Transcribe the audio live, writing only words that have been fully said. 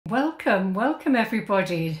welcome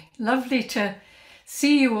everybody. Lovely to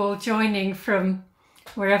see you all joining from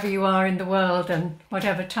wherever you are in the world and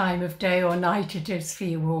whatever time of day or night it is for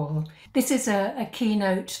you all. This is a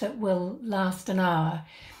keynote that will last an hour,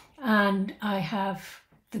 and I have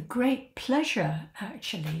the great pleasure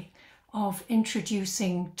actually of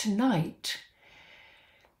introducing tonight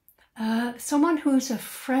someone who's a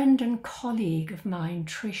friend and colleague of mine,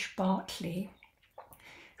 Trish Bartley,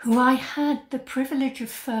 who I had the privilege of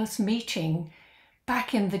first meeting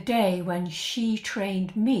back in the day when she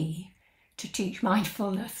trained me to teach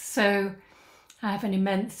mindfulness. So I have an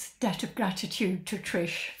immense debt of gratitude to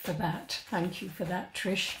Trish for that. Thank you for that,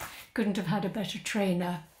 Trish. Couldn't have had a better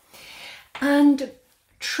trainer. And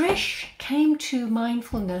Trish came to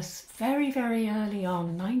mindfulness very, very early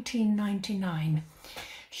on, 1999.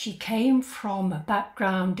 She came from a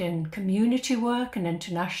background in community work and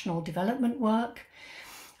international development work,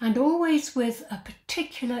 and always with a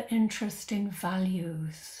particular interest in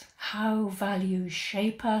values, how values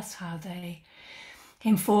shape us, how they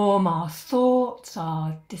inform our thoughts,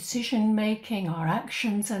 our decision making, our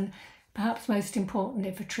actions, and perhaps most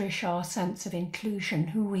importantly for Trish, our sense of inclusion,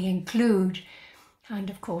 who we include and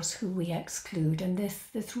of course who we exclude. And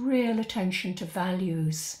this real attention to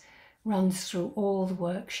values runs through all the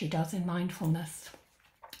work she does in mindfulness.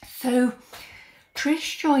 So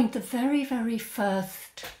Trish joined the very, very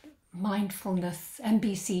first mindfulness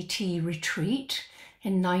MBCT retreat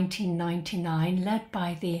in 1999, led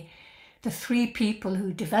by the three people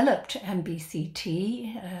who developed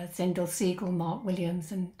MBCT, Zindel Siegel, Mark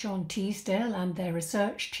Williams and John Teasdale, and their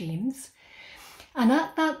research teams. And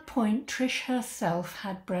at that point, Trish herself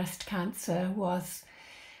had breast cancer, was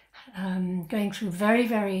going through very,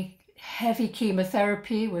 very heavy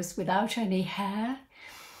chemotherapy, was without any hair,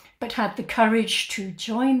 but had the courage to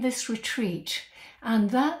join this retreat. And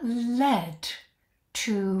that led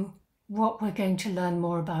to what we're going to learn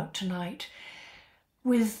more about tonight.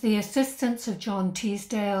 With the assistance of John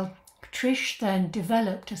Teasdale, Trish then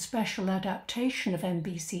developed a special adaptation of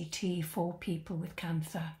MBCT for people with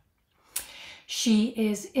cancer. She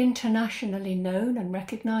is internationally known and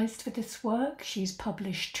recognised for this work. She's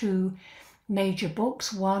published 2 major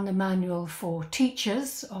books, one a manual for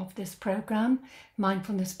teachers of this programme,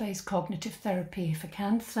 Mindfulness-Based Cognitive Therapy for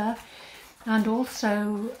Cancer, and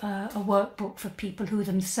also a workbook for people who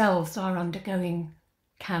themselves are undergoing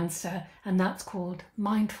cancer, and that's called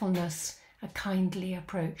Mindfulness, A Kindly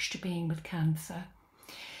Approach to Being with Cancer.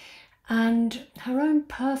 And her own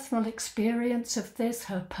personal experience of this,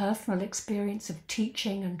 her personal experience of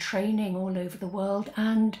teaching and training all over the world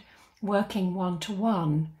and working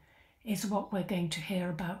one-to-one is what we're going to hear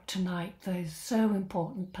about tonight, those so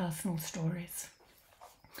important personal stories.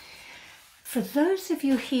 For those of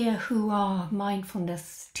you here who are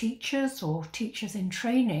mindfulness teachers or teachers in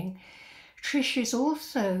training, Trish is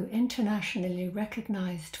also internationally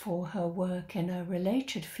recognised for her work in a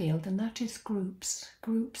related field, and that is groups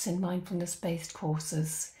in mindfulness-based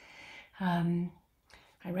courses. I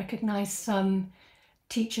recognise some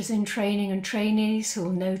teachers in training and trainees who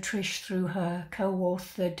will know Trish through her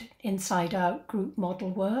co-authored Inside Out group model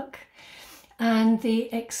work. And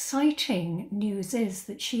the exciting news is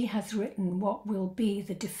that she has written what will be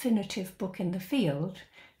the definitive book in the field,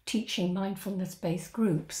 Teaching Mindfulness-Based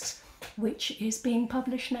Groups, which is being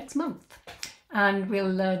published next month. And we'll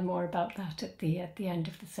learn more about that at the end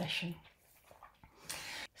of the session.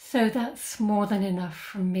 So that's more than enough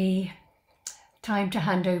from me. Time to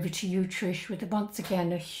hand over to you, Trish, with once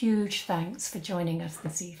again a huge thanks for joining us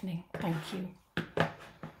this evening. Thank you.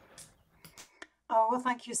 Oh, well,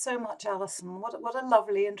 thank you so much, Alison. What a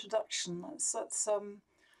lovely introduction. It's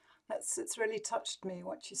really touched me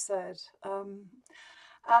what you said.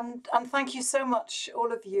 And thank you so much,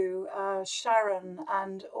 all of you, Sharon,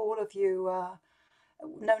 and all of you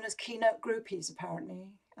known as keynote groupies, apparently.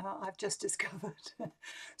 I've just discovered.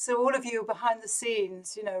 So all of you behind the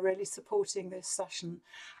scenes, really supporting this session.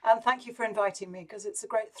 And thank you for inviting me, because it's a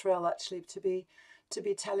great thrill actually to be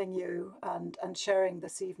telling you and sharing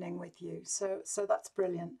this evening with you. So that's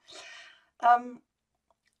brilliant.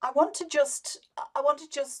 I want to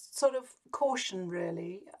just sort of caution,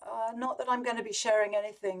 really, not that I'm going to be sharing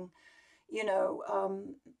anything,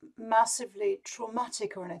 massively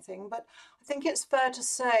traumatic or anything, but I think it's fair to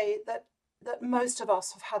say that most of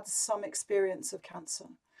us have had some experience of cancer.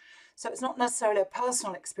 So it's not necessarily a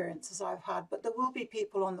personal experience as I've had, but there will be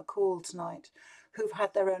people on the call tonight who've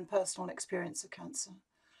had their own personal experience of cancer.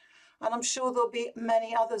 And I'm sure there'll be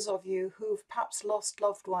many others of you who've perhaps lost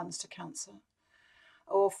loved ones to cancer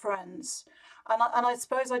or friends. And I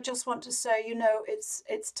suppose I just want to say,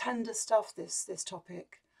 it's tender stuff, this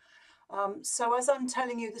topic. So as I'm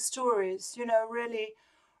telling you the stories, you know, really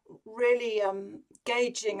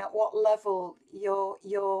gauging at what level you're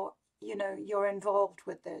involved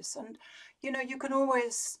with this. And you know, you can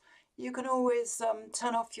always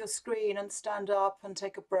turn off your screen and stand up and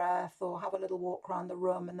take a breath or have a little walk around the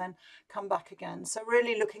room and then come back again. So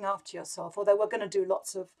really looking after yourself, although we're going to do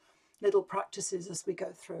lots of little practices as we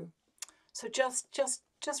go through. So just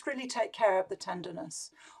really take care of the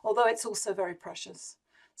tenderness, although it's also very precious,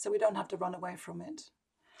 so we don't have to run away from it.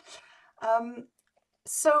 Um,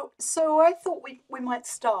 so I thought we might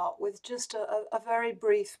start with just a very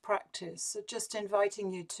brief practice, so just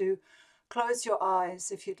inviting you to close your eyes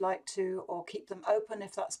if you'd like to, or keep them open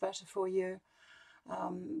if that's better for you.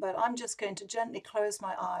 But I'm just going to gently close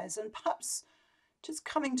my eyes and perhaps just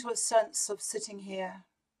coming to a sense of sitting here,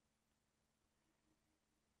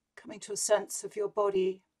 coming to a sense of your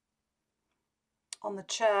body on the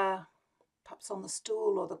chair, perhaps on the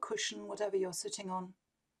stool or the cushion, whatever you're sitting on.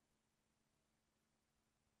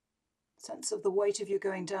 Sense of the weight of you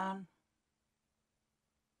going down.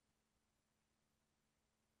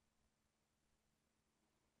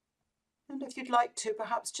 And if you'd like to,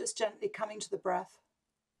 perhaps just gently coming to the breath.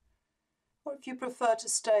 Or if you prefer to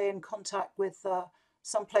stay in contact with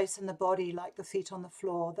some place in the body, like the feet on the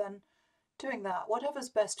floor, then doing that, whatever's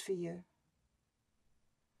best for you.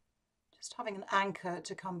 Just having an anchor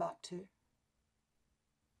to come back to.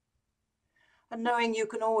 And knowing you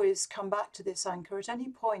can always come back to this anchor at any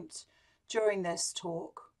point during this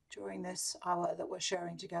talk, during this hour that we're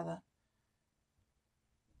sharing together.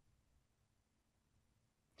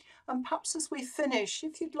 And perhaps as we finish,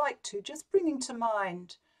 if you'd like to, just bringing to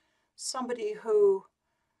mind somebody who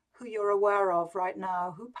you're aware of right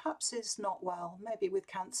now, who perhaps is not well, maybe with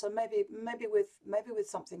cancer, maybe with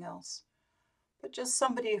something else, but just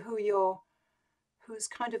somebody who's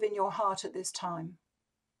kind of in your heart at this time,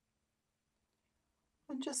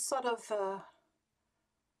 and just sort of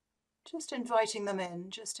just inviting them in,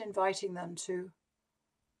 just inviting them to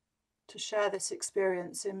share this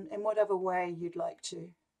experience in whatever way you'd like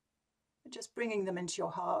to, just bringing them into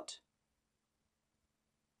your heart.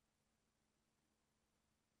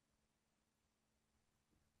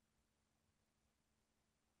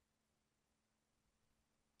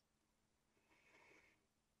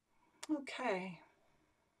 Okay.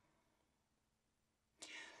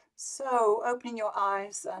 So opening your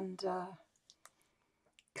eyes and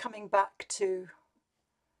coming back to,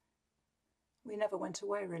 we never went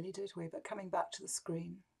away really, did we? But coming back to the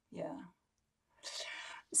screen, yeah.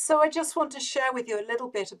 So I just want to share with you a little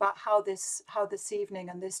bit about how this evening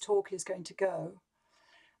and this talk is going to go.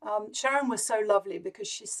 Sharon was so lovely because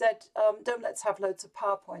she said, don't let's have loads of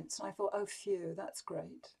PowerPoints. And I thought, oh phew, that's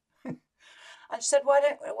great. And she said, why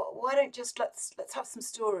don't just let's have some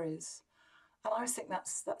stories. And I always think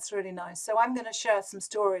that's really nice. So I'm going to share some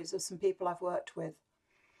stories of some people I've worked with,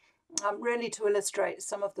 really to illustrate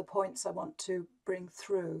some of the points I want to bring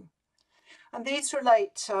through. And these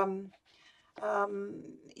relate, you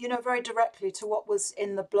know, very directly to what was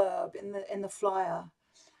in the blurb, in the flyer.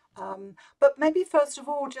 But maybe first of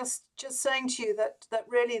all, just saying to you that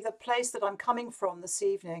really the place that I'm coming from this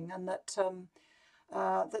evening, and that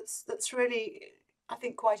that's really, I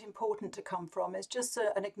think, quite important to come from, is just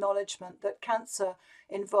an acknowledgement that cancer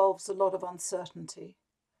involves a lot of uncertainty.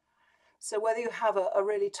 So whether you have a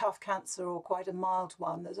really tough cancer or quite a mild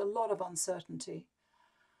one, there's a lot of uncertainty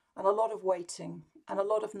and a lot of waiting and a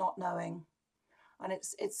lot of not knowing. And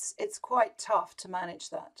it's quite tough to manage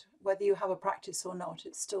that. Whether you have a practice or not,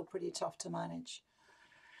 it's still pretty tough to manage.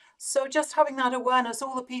 So just having that awareness,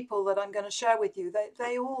 all the people that I'm going to share with you,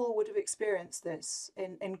 they all would have experienced this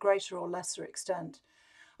in greater or lesser extent.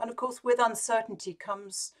 And of course, with uncertainty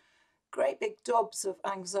comes great big dobs of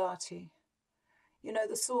anxiety. You know,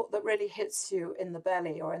 the sort that really hits you in the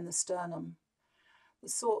belly or in the sternum. The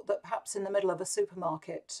sort that perhaps in the middle of a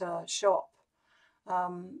supermarket shop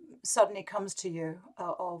suddenly comes to you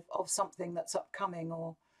of something that's upcoming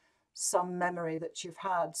or some memory that you've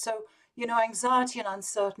had. So, you know, anxiety and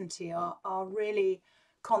uncertainty are really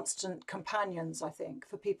constant companions, I think,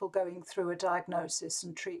 for people going through a diagnosis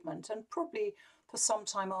and treatment, and probably for some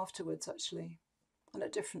time afterwards, actually, and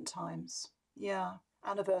at different times. Yeah,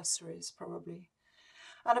 anniversaries probably.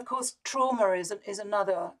 And of course, trauma is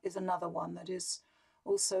another one that is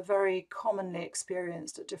also very commonly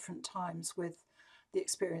experienced at different times with the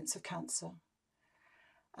experience of cancer.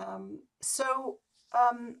 So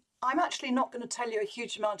I'm actually not going to tell you a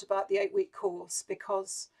huge amount about the 8-week course,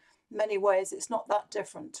 because in many ways it's not that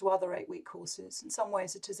different to other 8-week courses. In some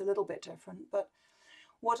ways it is a little bit different, but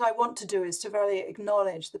what I want to do is to really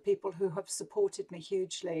acknowledge the people who have supported me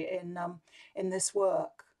hugely in this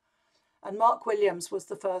work. And Mark Williams was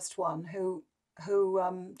the first one who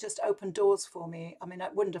just opened doors for me. I mean,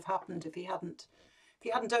 it wouldn't have happened if he hadn't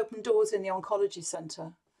opened doors in the oncology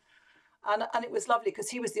centre. And it was lovely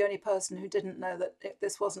because he was the only person who didn't know that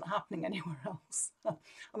this wasn't happening anywhere else.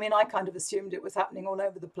 I mean, I kind of assumed it was happening all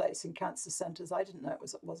over the place in cancer centres. I didn't know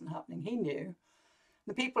it wasn't happening. He knew.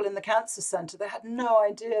 The people in the cancer centre, they had no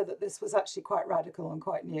idea that this was actually quite radical and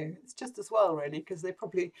quite new. It's just as well, really, because they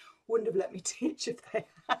probably wouldn't have let me teach if they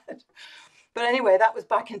had. But anyway, that was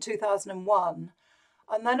back in 2001.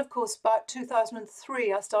 And then, of course, about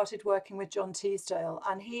 2003, I started working with John Teasdale,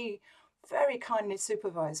 and he very kindly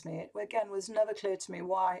supervised me. It, again, was never clear to me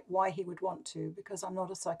why he would want to, because I'm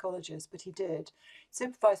not a psychologist, but he did. He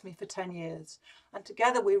supervised me for 10 years. And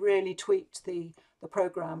together we really tweaked the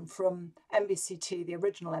program from MBCT, the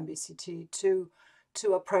original MBCT, to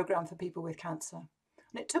a program for people with cancer.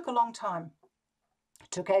 And it took a long time.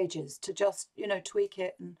 It took ages to just, tweak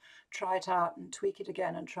it and try it out and tweak it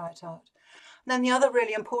again and try it out. And then the other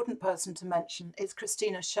really important person to mention is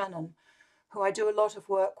Christina Shannon, who I do a lot of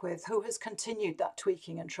work with, who has continued that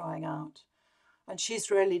tweaking and trying out. And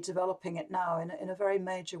she's really developing it now in a very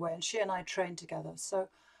major way. And she and I train together. So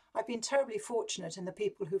I've been terribly fortunate in the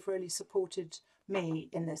people who've really supported me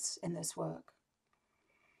in this work.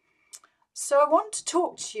 So I want to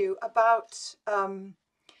talk to you about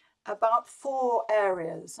 4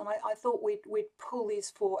 areas, and I thought we'd pull these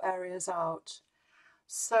 4 areas out.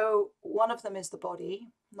 So one of them is the body,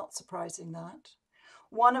 not surprising that.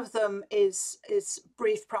 One of them is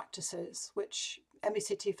brief practices, which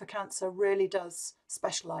MBCT for Cancer really does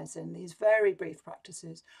specialise in, these very brief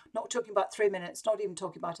practices. Not talking about 3 minutes, not even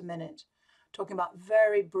talking about a minute, talking about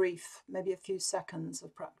very brief, maybe a few seconds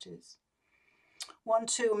of practice. Want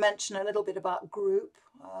to mention a little bit about group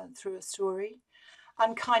through a story,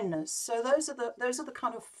 and kindness. So those are the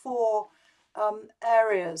kind of 4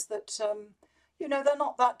 areas that they're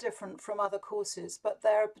not that different from other courses, but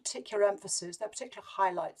there are particular emphasis, there are particular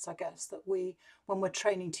highlights, I guess, that we, when we're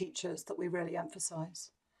training teachers, that we really emphasize.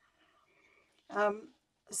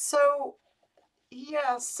 So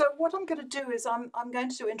what I'm going to do is I'm going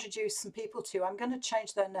to introduce some people to you. I'm going to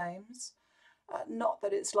change their names. Not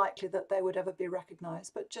that it's likely that they would ever be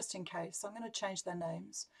recognized, but just in case, I'm going to change their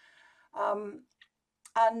names.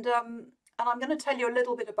 And I'm going to tell you a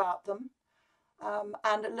little bit about them.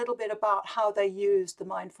 And a little bit about how they used the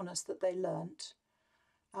mindfulness that they learnt.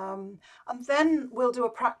 And then we'll do a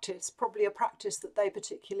practice, probably a practice that they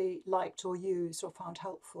particularly liked or used or found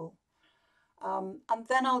helpful. And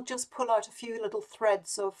then I'll just pull out a few little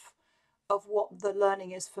threads of what the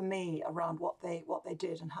learning is for me around what they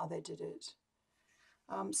did and how they did it.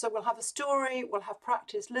 So we'll have a story, we'll have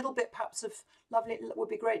practice, a little bit perhaps of lovely, it would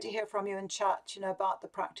be great to hear from you in chat, about the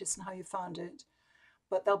practice and how you found it.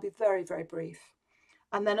 But they'll be very, very brief.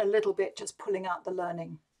 And then a little bit just pulling out the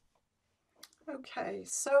learning. Okay,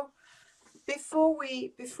 so before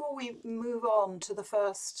we move on to the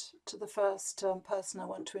first person I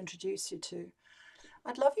want to introduce you to,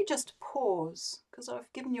 I'd love you just to pause, because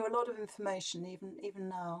I've given you a lot of information even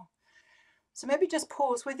now. So maybe just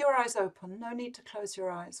pause with your eyes open. No need to close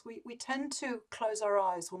your eyes. We tend to close our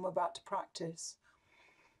eyes when we're about to practice.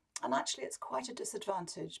 And actually it's quite a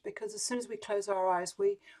disadvantage, because as soon as we close our eyes,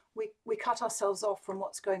 we cut ourselves off from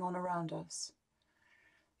what's going on around us.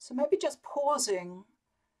 So maybe just pausing,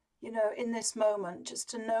 in this moment, just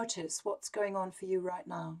to notice what's going on for you right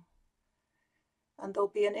now. And there'll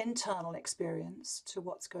be an internal experience to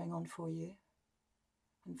what's going on for you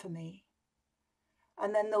and for me.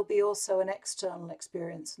 And then there'll be also an external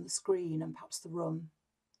experience in the screen and perhaps the room.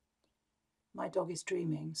 My dog is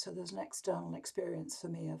dreaming, so there's an external experience for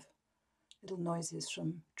me of little noises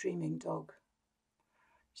from dreaming dog,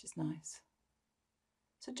 which is nice.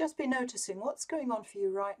 So just be noticing what's going on for you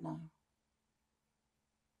right now.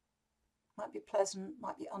 Might be pleasant,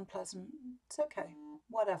 might be unpleasant. It's okay,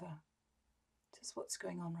 whatever. Just what's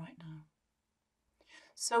going on right now.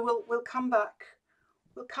 So we'll come back.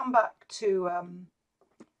 We'll come back to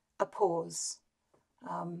a pause.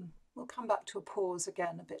 We'll come back to a pause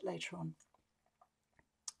again a bit later on.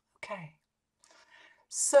 Okay.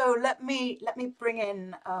 So let me bring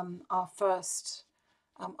in our first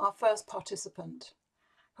participant,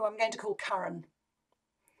 who I'm going to call Karen.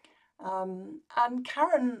 And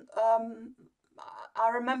Karen, I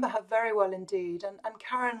remember her very well indeed. And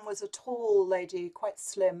Karen was a tall lady, quite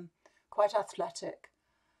slim, quite athletic,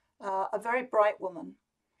 a very bright woman,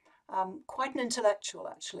 quite an intellectual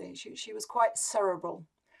actually. She was quite cerebral.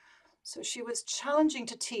 So she was challenging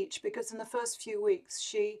to teach, because in the first few weeks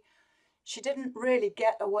she didn't really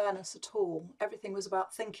get awareness at all. Everything was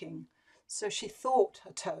about thinking. So she thought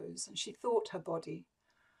her toes and she thought her body.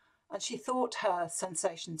 And she thought her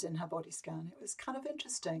sensations in her body scan. It was kind of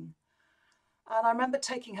interesting. And I remember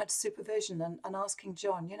taking her to supervision and asking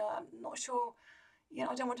John, you know, I'm not sure, you know,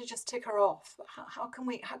 I don't want to just tick her off. But how can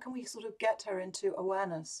we sort of get her into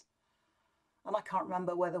awareness? And I can't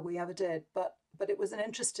remember whether we ever did, but it was an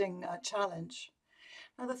interesting challenge.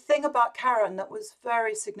 Now, the thing about Karen that was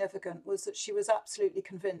very significant was that she was absolutely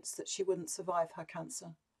convinced that she wouldn't survive her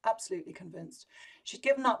cancer. Absolutely convinced. She'd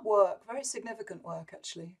given up work, very significant work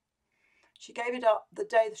actually. She gave it up the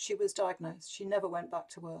day that she was diagnosed. She never went back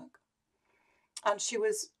to work. And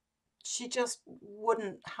she just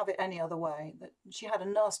wouldn't have it any other way. That she had a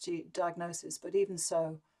nasty diagnosis, but even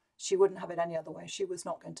so, she wouldn't have it any other way. She was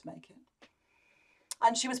not going to make it.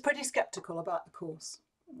 And she was pretty skeptical about the course.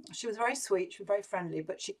 She was very sweet, she was very friendly,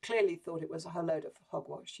 but she clearly thought it was a whole load of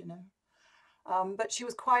hogwash, you know. But she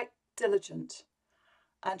was quite diligent,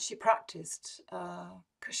 and she practiced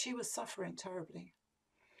because she was suffering terribly.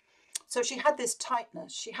 So she had this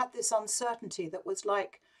tightness, she had this uncertainty that was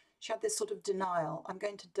like, she had this sort of denial, I'm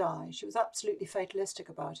going to die. She was absolutely fatalistic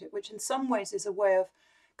about it, which in some ways is a way of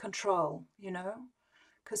control, you know,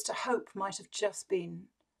 because to hope might have just been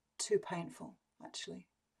too painful, actually.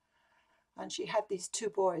 And she had these two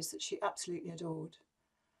boys that she absolutely adored.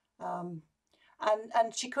 And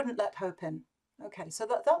she couldn't let hope in. Okay, so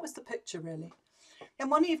that was the picture, really.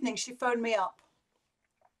 And one evening she phoned me up.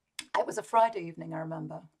 It was a Friday evening, I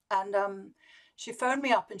remember. And she phoned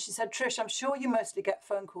me up and she said, Trish, I'm sure you mostly get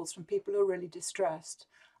phone calls from people who are really distressed.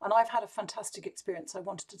 And I've had a fantastic experience. I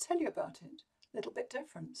wanted to tell you about it. A little bit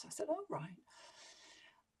different. So I said, oh, right.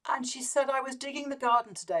 And she said, I was digging the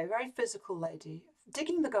garden today, very physical lady,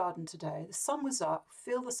 digging the garden today. The sun was up,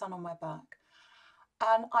 feel the sun on my back.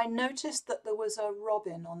 And I noticed that there was a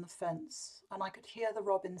robin on the fence and I could hear the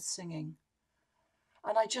robin singing.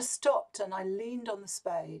 And I just stopped and I leaned on the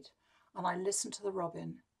spade and I listened to the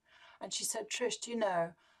robin. And she said, Trish, do you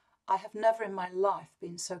know, I have never in my life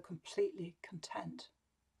been so completely content.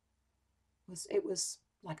 It was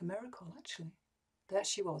like a miracle, actually. There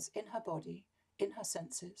she was, in her body, in her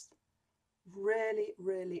senses, really,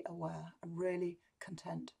 really aware and really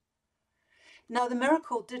content. Now, the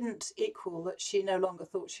miracle didn't equal that she no longer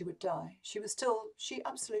thought she would die. She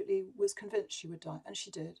absolutely was convinced she would die, and she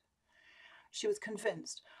did. She was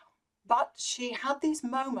convinced. But she had these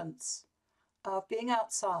moments of being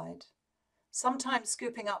outside, sometimes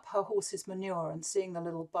scooping up her horse's manure and seeing the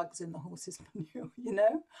little bugs in the horse's manure, you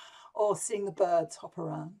know, or seeing the birds hop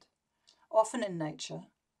around, often in nature.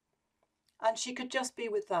 And she could just be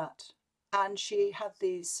with that. And she had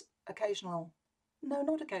these occasional, no,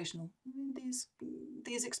 not occasional,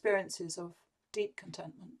 these experiences of deep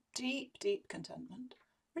contentment, deep contentment.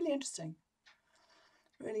 Really interesting.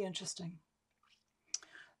 Really interesting.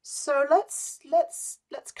 So let's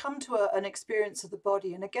come to an experience of the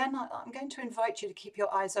body. And again, I'm going to invite you to keep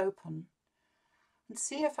your eyes open and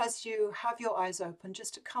see if, as you have your eyes open,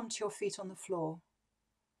 just to come to your feet on the floor.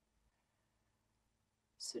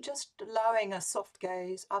 So just allowing a soft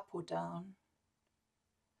gaze up or down.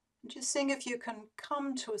 And just seeing if you can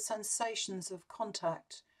come to a sensations of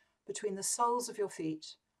contact between the soles of your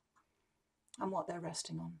feet and what they're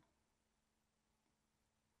resting on.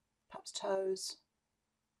 Perhaps toes.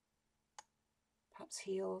 Perhaps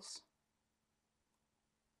heels,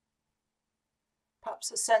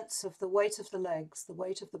 perhaps a sense of the weight of the legs, the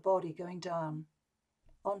weight of the body going down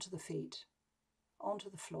onto the feet, onto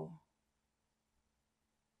the floor.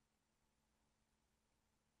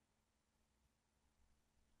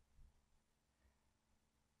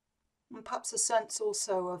 And perhaps a sense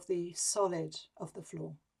also of the solid of the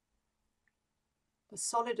floor. The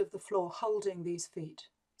solid of the floor holding these feet,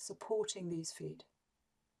 supporting these feet.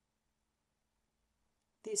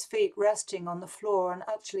 These feet resting on the floor and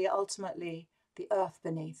actually ultimately the earth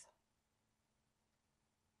beneath.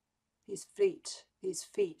 These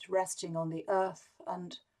feet resting on the earth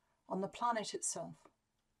and on the planet itself,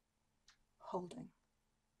 holding.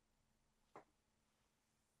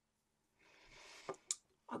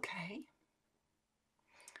 Okay.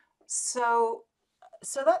 So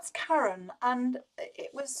that's Karen, and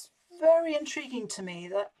it was very intriguing to me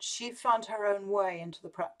that she found her own way into the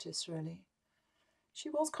practice, really. She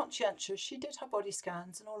was conscientious, she did her body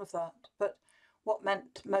scans and all of that, but what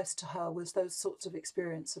meant most to her was those sorts of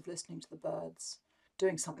experience of listening to the birds,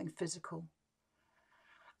 doing something physical.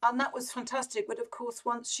 And that was fantastic, but of course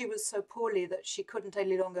once she was so poorly that she couldn't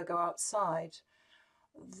any longer go outside,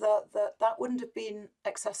 that wouldn't have been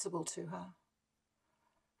accessible to her.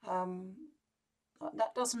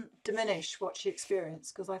 That doesn't diminish what she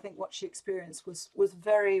experienced, because I think what she experienced was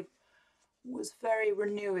very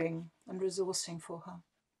renewing and resourcing for her.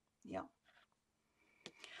 Yeah.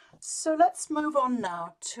 So let's move on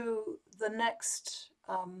now to the next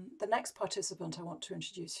participant I want to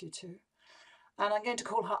introduce you to. And I'm going to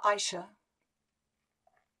call her Aisha.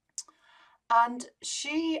 And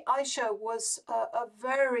Aisha, was a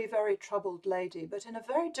very, very troubled lady, but in a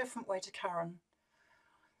very different way to Karen.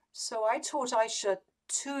 So I taught Aisha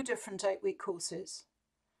 2 different 8-week courses.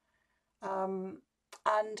 Um,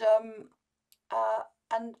 and, um,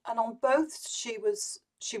 and on both she was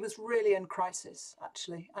really in crisis,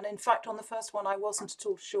 actually. And in fact, on the first one, I wasn't at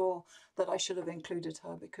all sure that I should have included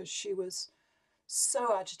her, because she was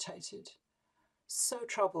so agitated, so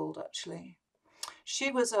troubled, actually.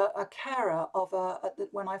 She was a carer of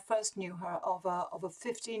when I first knew her, of a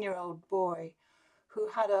 15-year-old boy who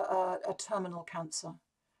had a terminal cancer.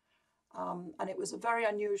 And it was a very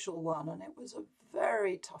unusual one, and it was a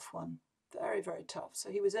very tough one, very, very tough.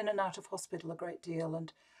 So he was in and out of hospital a great deal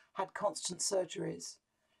and had constant surgeries.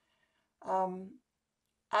 And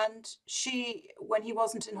when he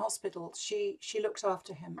wasn't in hospital, she looked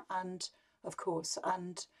after him, and of course,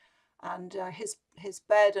 and his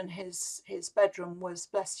bed and his bedroom was,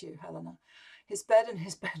 bless you, Helena, his bed and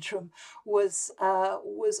his bedroom was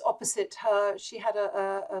opposite her. She had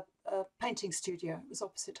a painting studio. It was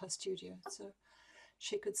opposite her studio, so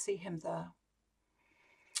she could see him there.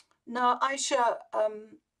 Now Aisha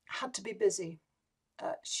had to be busy.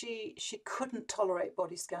 She couldn't tolerate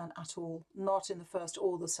body scan at all, not in the first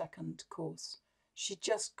or the second course. She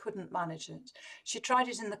just couldn't manage it. She tried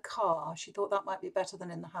it in the car. She thought that might be better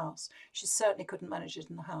than in the house. She certainly couldn't manage it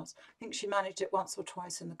in the house. I think she managed it once or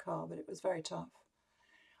twice in the car, but it was very tough.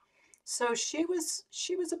 So she was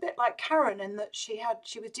a bit like Karen, in that she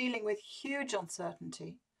was dealing with huge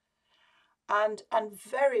uncertainty and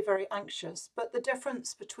very, very anxious. But the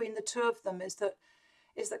difference between the two of them is that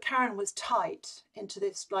Karen was tight into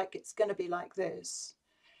this, like it's going to be like this,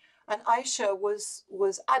 and Aisha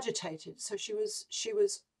was agitated. So she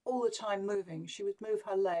was all the time moving. She would move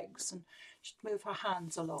her legs and she'd move her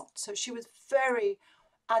hands a lot. So she was very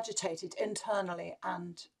agitated internally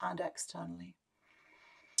and externally.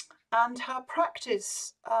 And her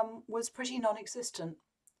practice was pretty non-existent.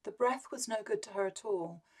 The breath was no good to her at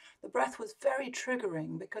all. The breath was very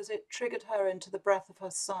triggering, because it triggered her into the breath of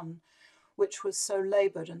her son, which was so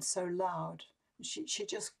laboured and so loud. She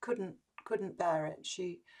just couldn't bear it.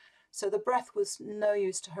 So the breath was no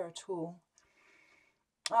use to her at all.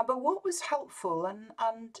 But what was helpful, and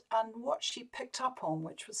what she picked up on,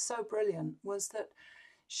 which was so brilliant, was that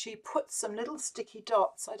she put some little sticky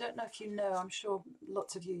dots. I don't know if you know, I'm sure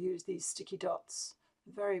lots of you use these sticky dots,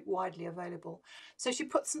 very widely available. So she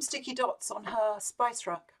put some sticky dots on her spice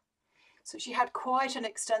rack. So she had quite an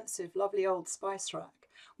extensive, lovely old spice rack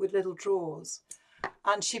with little drawers.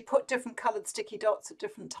 And she put different coloured sticky dots at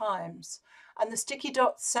different times. And the sticky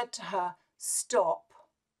dots said to her, stop,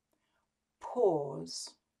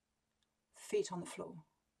 pause, feet on the floor.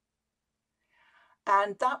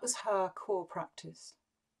 And that was her core practice.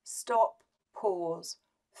 Stop, pause,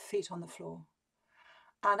 feet on the floor.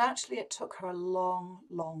 And actually it took her a long,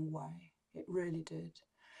 long way. It really did.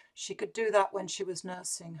 She could do that when she was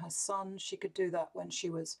nursing her son. She could do that when she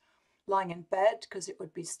was lying in bed, because it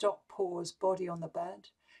would be stop, pause, body on the bed.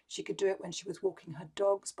 She could do it when she was walking her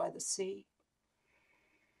dogs by the sea.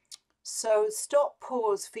 So stop,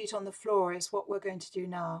 pause, feet on the floor is what we're going to do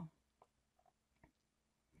now.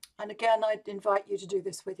 And again, I'd invite you to do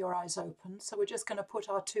this with your eyes open. So we're just going to put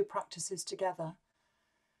our 2 practices together.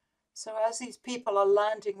 So as these people are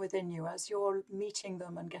landing within you, as you're meeting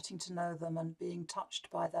them and getting to know them and being touched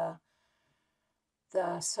by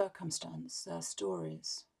their circumstance, their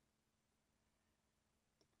stories,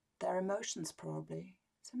 their emotions probably.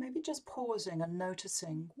 So maybe just pausing and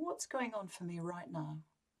noticing, what's going on for me right now?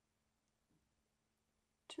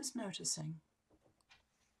 Just noticing.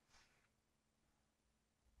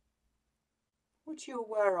 What you're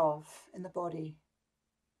aware of in the body.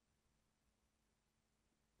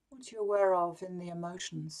 What you're aware of in the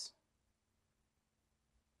emotions.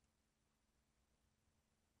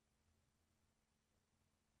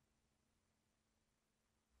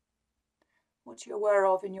 What you're aware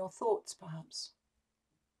of in your thoughts, perhaps.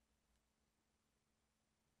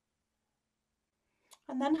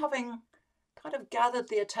 And then, having kind of gathered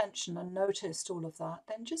the attention and noticed all of that,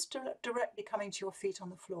 then just directly coming to your feet on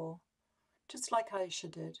the floor, just like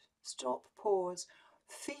Aisha did. Stop, pause,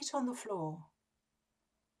 feet on the floor.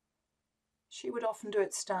 She would often do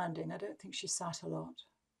it standing. I don't think she sat a lot.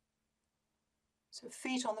 So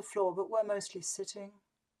feet on the floor, but we're mostly sitting.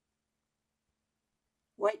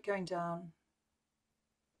 Weight going down.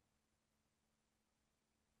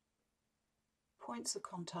 Points of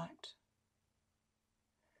contact.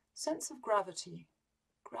 Sense of gravity.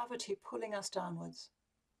 Gravity pulling us downwards,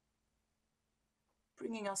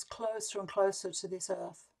 bringing us closer and closer to this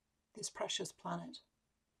Earth, this precious planet.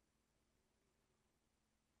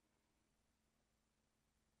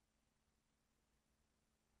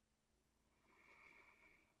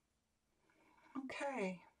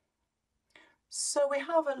 Okay, so we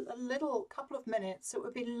have a little couple of minutes. It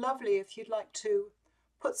would be lovely if you'd like to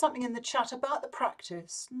put something in the chat about the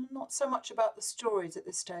practice, not so much about the stories at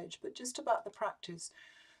this stage, but just about the practice.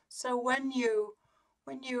 So when you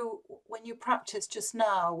practice just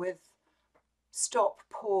now with stop,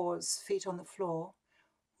 pause, feet on the floor,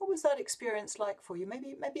 what was that experience like for you?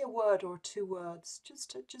 Maybe a word or 2 words,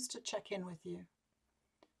 just to check in with you.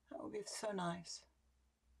 That would be so nice.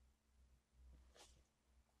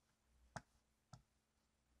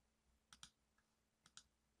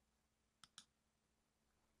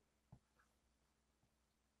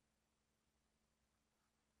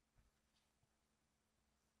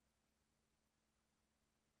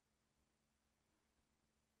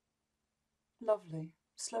 Lovely.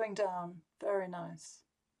 Slowing down. Very nice.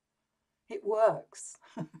 It works.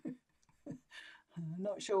 I'm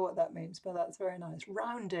not sure what that means, but that's very nice.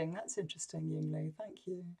 Rounding. That's interesting, Yingli. Thank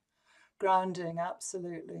you. Grounding.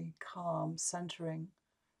 Absolutely. Calm. Centering.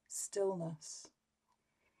 Stillness.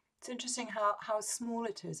 It's interesting how small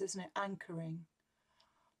it is, isn't it? Anchoring.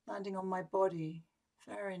 Landing on my body.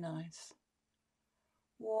 Very nice.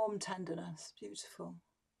 Warm tenderness. Beautiful.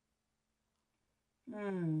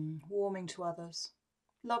 Warming to others.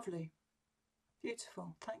 Lovely.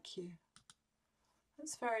 Beautiful. Thank you.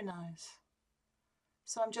 That's very nice.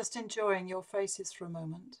 So I'm just enjoying your faces for a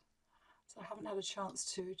moment. So I haven't had a chance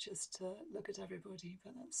to just look at everybody,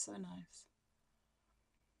 but that's so nice.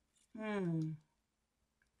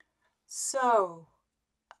 So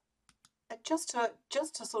just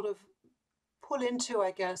to sort of pull into,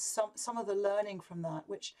 I guess, some of the learning from that,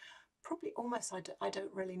 which probably almost I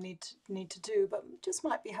don't really need to do, but just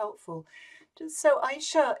might be helpful. Just so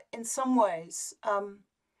Aisha, in some ways,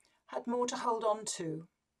 had more to hold on to.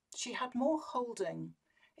 She had more holding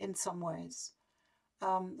in some ways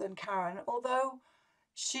than Karen, although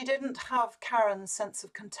she didn't have Karen's sense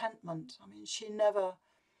of contentment. I mean, she never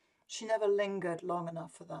lingered long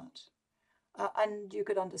enough for that. And you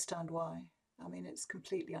could understand why. I mean, it's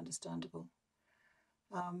completely understandable.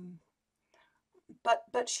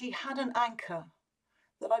 But she had an anchor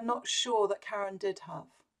that I'm not sure that Karen did have,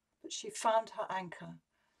 but she found her anchor.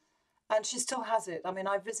 And she still has it. I mean,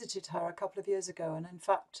 I visited her a couple of years ago, and in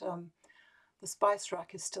fact, the spice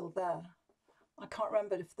rack is still there. I can't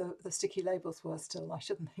remember if the sticky labels were still. I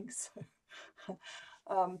shouldn't think so.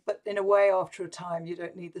 But in a way, after a time, you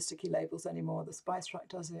don't need the sticky labels anymore. The spice rack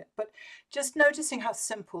does it. But just noticing how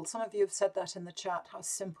simple, some of you have said that in the chat, how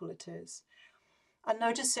simple it is. And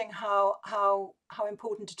noticing how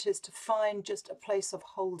important it is to find just a place of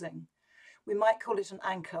holding. We might call it an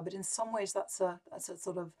anchor, but in some ways that's a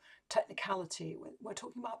sort of technicality. We're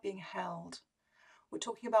talking about being held. We're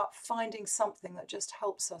talking about finding something that just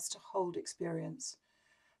helps us to hold experience,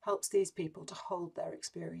 helps these people to hold their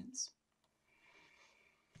experience.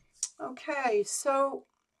 Okay, so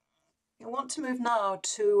I want to move now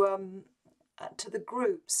to the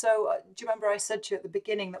group. So do you remember I said to you at the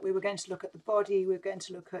beginning that we were going to look at the body, we were going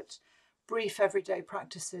to look at brief everyday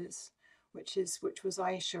practices, which was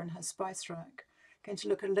Aisha and her spice rack. Going to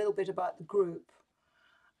look a little bit about the group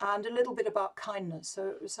and a little bit about kindness. So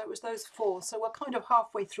it was those 4. So we're kind of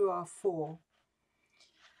halfway through our 4.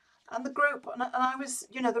 And the group, and I was,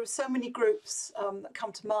 there are so many groups that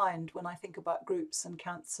come to mind when I think about groups and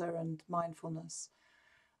cancer and mindfulness.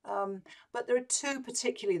 But there are 2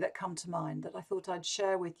 particularly that come to mind that I thought I'd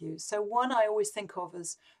share with you. So one I always think of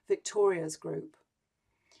as Victoria's group.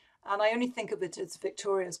 And I only think of it as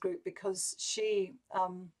Victoria's group because she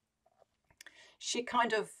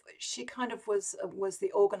kind of was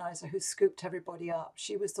the organizer who scooped everybody up.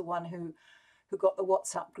 She was the one who got the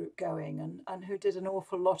WhatsApp group going and who did an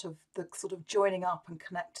awful lot of the sort of joining up and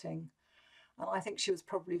connecting. And I think she was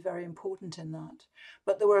probably very important in that.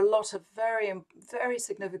 But there were a lot of very, very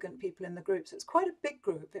significant people in the group. So it's quite a big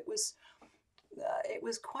group. It was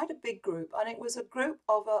quite a big group, and it was a group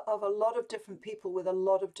of a lot of different people with a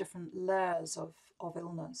lot of different layers of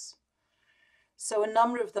illness. So a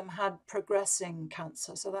number of them had progressing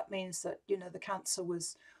cancer. So that means that the cancer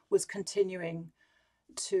was continuing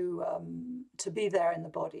to be there in the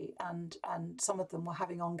body, and some of them were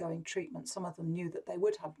having ongoing treatment. Some of them knew that they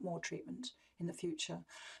would have more treatment in the future.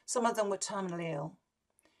 Some of them were terminally ill.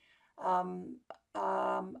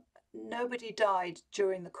 Nobody died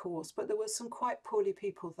during the course, but there were some quite poorly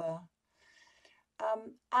people there.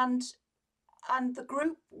 And and the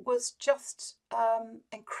group was just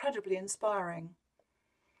incredibly inspiring.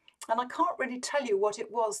 And I can't really tell you what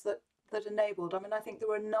it was that enabled. I mean, I think there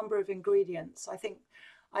were a number of ingredients. I think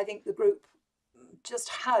the group just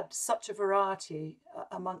had such a variety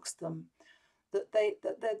amongst them that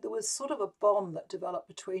there was sort of a bond that developed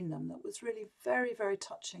between them that was really very, very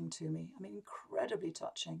touching to me. I mean, incredibly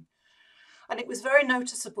touching. And it was very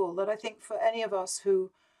noticeable that I think for any of us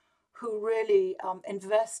who really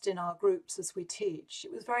invest in our groups as we teach,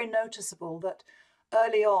 it was very noticeable that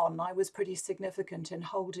early on I was pretty significant in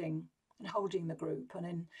holding the group and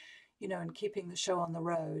in, you know, in keeping the show on the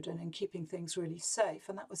road and in keeping things really safe,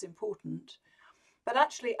 and that was important. But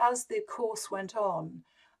actually, as the course went on,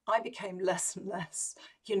 I became less and less,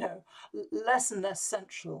 you know, less and less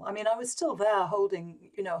central. I mean, I was still there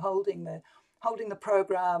holding, you know, holding the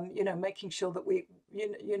program, you know, making sure that we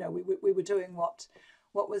were doing what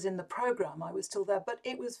was in the program. I was still there, but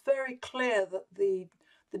it was very clear that the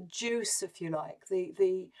juice, if you like,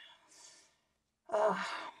 the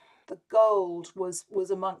gold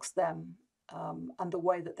was amongst them, and the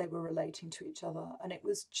way that they were relating to each other. And it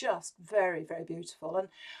was just very, very beautiful. And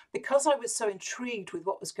because I was so intrigued with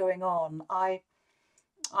what was going on, I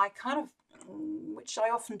kind of, which I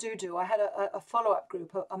often do, I had a follow-up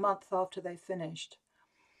group a month after they finished.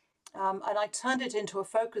 And I turned it into a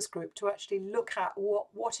focus group to actually look at what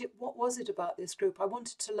was it about this group. I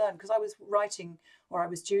wanted to learn, because I was writing, or I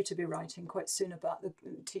was due to be writing quite soon, about the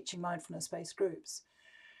teaching mindfulness-based groups.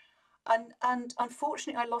 And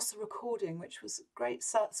unfortunately, I lost the recording, which was a great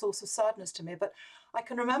source of sadness to me. But I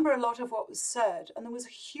can remember a lot of what was said, and there was a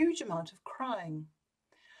huge amount of crying,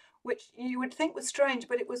 which you would think was strange,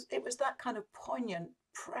 but it was that kind of poignant,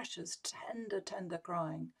 precious, tender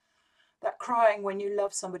crying. That crying when you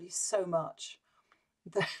love somebody so much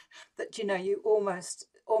that you know, you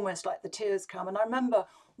almost like the tears come. And I remember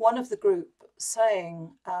one of the group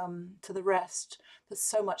saying to the rest, "There's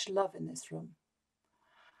so much love in this room."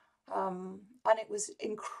 And it was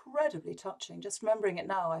incredibly touching. Just remembering it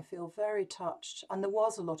now, I feel very touched. And there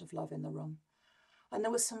was a lot of love in the room. And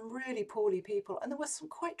there were some really poorly people, and there were some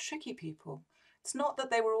quite tricky people. It's not that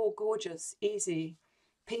they were all gorgeous, easy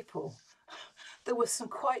people. There were some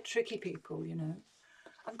quite tricky people, you know,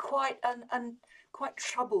 and quite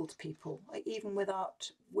troubled people, even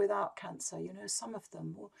without cancer, you know, some of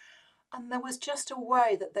them. And there was just a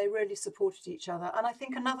way that they really supported each other. And I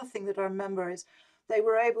think another thing that I remember is they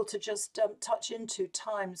were able to just touch into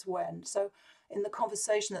times when. So in the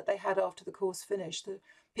conversation that they had after the course finished, the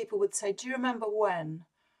people would say, "Do you remember when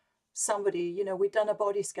somebody, you know, we'd done a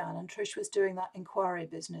body scan and Trish was doing that inquiry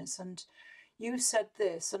business, and you said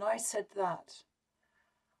this and I said that."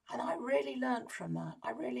 And I really learnt from that.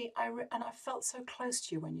 And I felt so close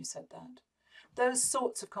to you when you said that. Those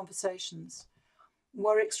sorts of conversations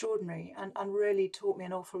were extraordinary and really taught me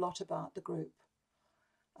an awful lot about the group.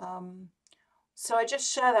 So I just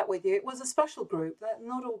share that with you. It was a special group.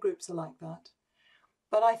 Not all groups are like that.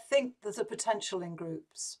 But I think there's a potential in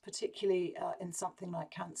groups, particularly in something like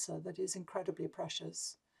cancer, that is incredibly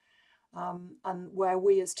precious. And where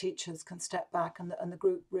we as teachers can step back, and the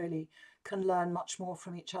group really can learn much more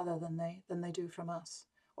from each other than they do from us,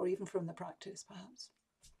 or even from the practice, perhaps.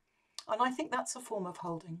 And I think that's a form of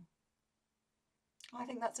holding. I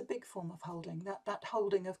think that's a big form of holding, that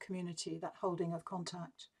holding of community, that holding of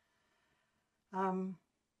contact.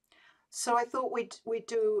 So I thought we'd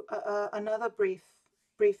do another brief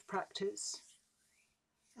practice.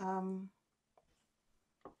 I'm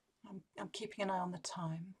keeping an eye on the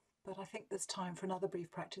time, but I think there's time for another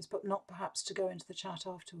brief practice, but not perhaps to go into the chat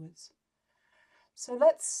afterwards. So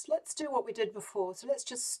let's do what we did before. So let's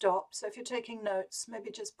just stop. So if you're taking notes,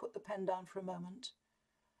 maybe just put the pen down for a moment.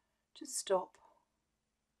 Just stop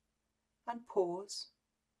and pause,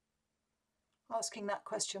 asking that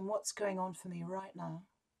question, what's going on for me right now?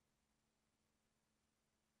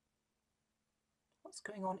 What's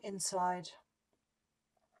going on inside?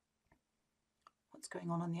 What's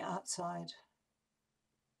going on the outside?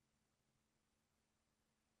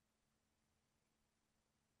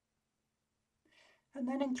 And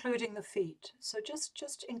then including the feet. So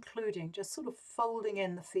just including, just sort of folding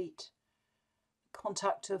in the feet,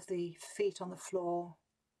 contact of the feet on the floor,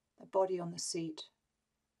 the body on the seat.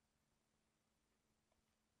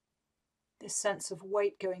 This sense of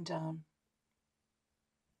weight going down.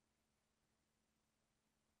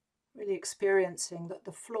 Really experiencing that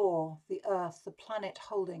the floor, the earth, the planet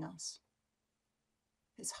holding us.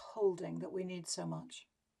 This holding that we need so much.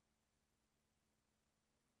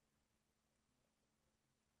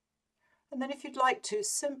 And then if you'd like to,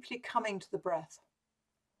 simply coming to the breath.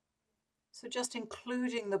 So just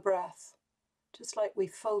including the breath just like we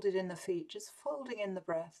folded in the feet, just folding in the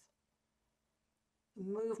breath, the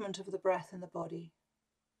movement of the breath in the body.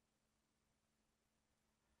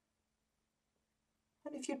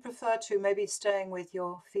 And if you'd prefer to, maybe staying with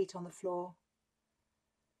your feet on the floor.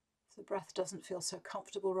 If the breath doesn't feel so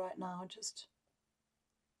comfortable right now, just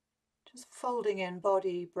folding in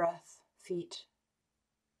body, breath, feet.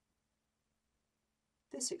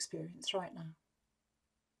 This experience right now.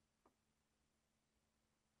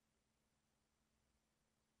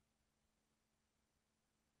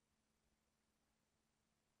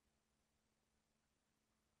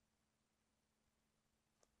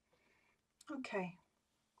 Okay.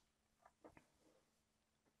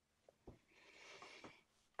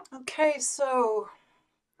 Okay, so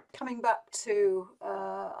coming back to,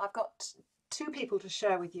 I've got two people to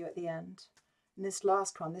share with you at the end. And this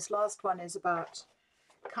last one is about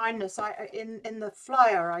kindness. In the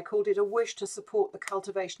flyer, I called it a wish to support the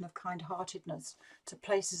cultivation of kind-heartedness to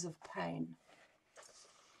places of pain.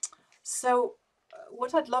 So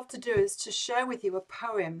what I'd love to do is to share with you a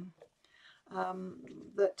poem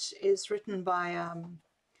that is written by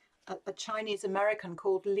a Chinese American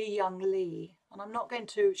called Li Young Lee. And I'm not going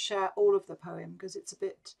to share all of the poem because it's a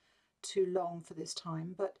bit too long for this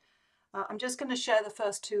time, but I'm just going to share the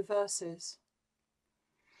first two verses.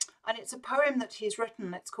 And it's a poem that he's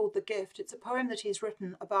written. It's called The Gift. It's a poem that he's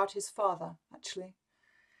written about his father, actually,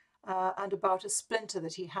 and about a splinter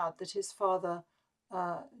that he had that his father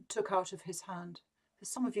took out of his hand.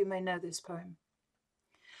 Some of you may know this poem.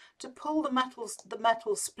 To pull the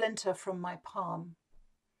metal splinter from my palm,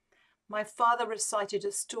 my father recited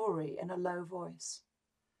a story in a low voice.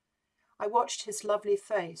 I watched his lovely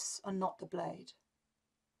face and not the blade.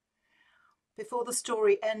 Before the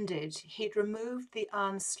story ended, he'd removed the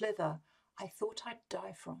iron slither I thought I'd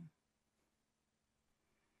die from.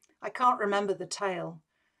 I can't remember the tale,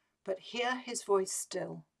 but hear his voice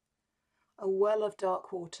still, a well of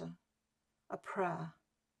dark water, a prayer.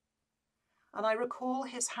 And I recall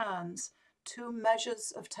his hands, 2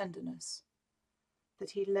 measures of tenderness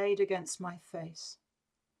that he laid against my face,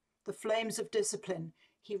 the flames of discipline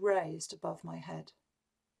he raised above my head.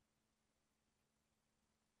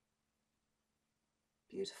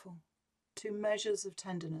 Beautiful. 2 measures of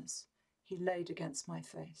tenderness he laid against my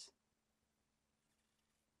face.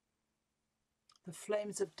 The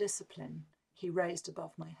flames of discipline he raised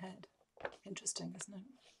above my head. Interesting, isn't it?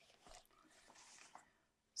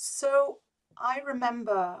 So I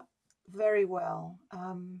remember very well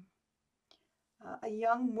a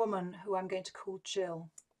young woman who I'm going to call Jill.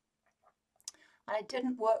 I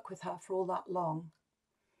didn't work with her for all that long.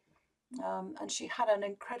 And she had an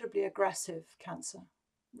incredibly aggressive cancer,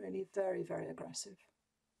 really very, very aggressive.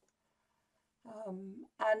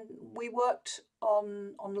 And we worked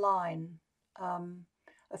online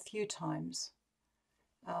a few times,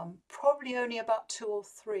 probably only about 2 or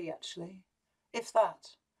 3 actually, if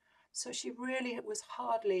that. So she really was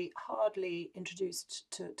hardly introduced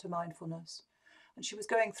to mindfulness. And she was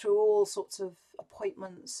going through all sorts of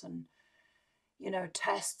appointments and, you know,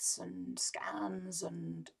 tests and scans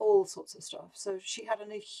and all sorts of stuff. So she had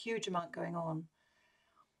a huge amount going on.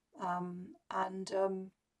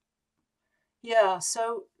 Yeah,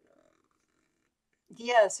 so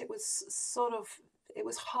yes, it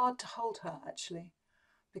was hard to hold her actually,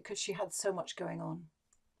 because she had so much going on.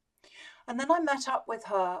 And then I met up with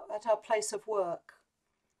her at her place of work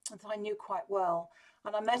that I knew quite well.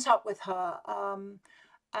 And I met up with her and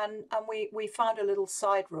we found a little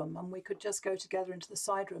side room, and we could just go together into the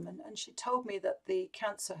side room. And she told me that the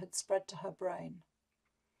cancer had spread to her brain.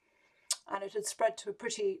 And it had spread to a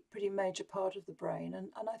pretty major part of the brain. And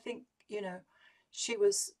I think, you know, she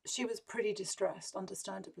was pretty distressed,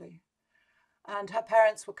 understandably. And her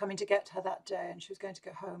parents were coming to get her that day, and she was going to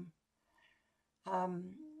go home.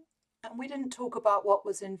 And we didn't talk about what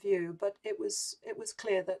was in view, but it was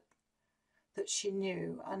clear that she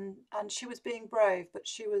knew, and she was being brave, but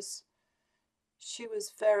she was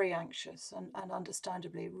very anxious and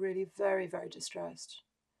understandably really very, very distressed.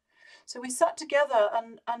 So we sat together,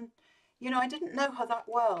 and you know, I didn't know her that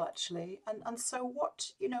well actually, and so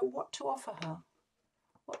what to offer her?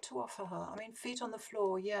 What to offer her? I mean, feet on the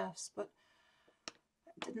floor, yes, but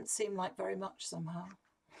it didn't seem like very much somehow.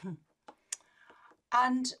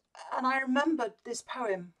 And I remembered this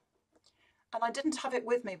poem, and I didn't have it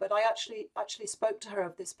with me, but I actually spoke to her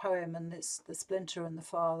of this poem and the splinter and the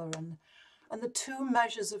father and the 2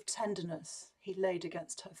 measures of tenderness he laid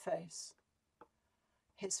against her face,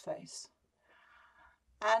 his face.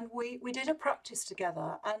 And we did a practice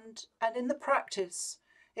together, and in the practice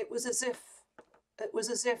it was as if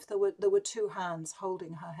there were 2 hands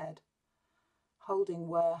holding her head, holding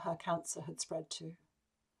where her cancer had spread to.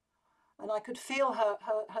 And I could feel her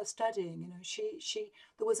steadying, you know,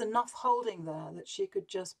 there was enough holding there that she could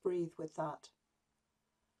just breathe with that,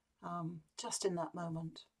 just in that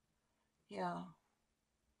moment. Yeah.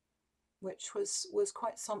 Which was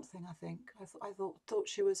quite something, I think. I thought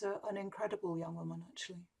she was an incredible young woman,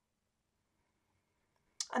 actually.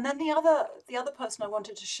 And then the other person I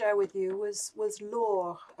wanted to share with you was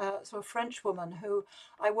Laure, so a French woman who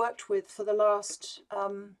I worked with for the last,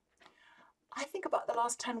 I think about the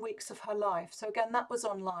last 10 weeks of her life. So again, that was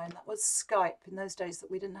online. That was Skype in those days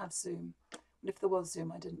that we didn't have Zoom. And if there was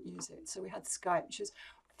Zoom, I didn't use it. So we had Skype. She was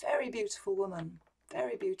a very beautiful woman,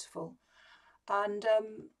 very beautiful. And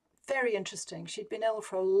very interesting. She'd been ill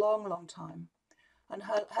for a long, long time. And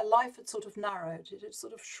her life had sort of narrowed. It had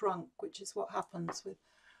sort of shrunk, which is what happens with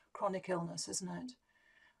chronic illness, isn't it?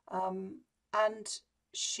 And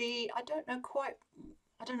I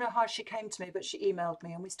don't know how she came to me, but she emailed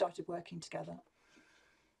me and we started working together.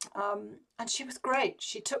 And she was great.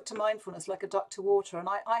 She took to mindfulness like a duck to water. And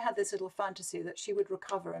I had this little fantasy that she would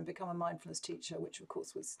recover and become a mindfulness teacher, which of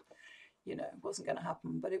course was, you know, wasn't going to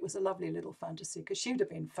happen. But it was a lovely little fantasy because she would have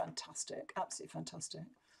been fantastic, absolutely fantastic.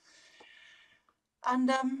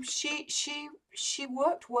 And she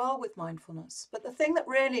worked well with mindfulness. But the thing that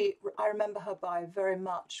really I remember her by very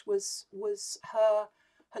much was her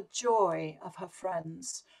joy of her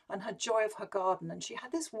friends and her joy of her garden. And she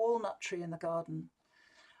had this walnut tree in the garden.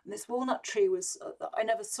 And this walnut tree was, I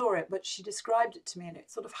never saw it, but she described it to me, and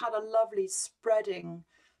it sort of had a lovely spreading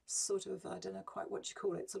sort of, I don't know quite what you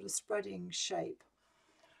call it, sort of spreading shape.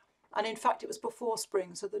 And in fact, it was before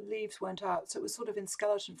spring, so the leaves went out. So it was sort of in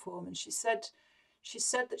skeleton form. And she said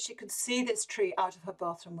that she could see this tree out of her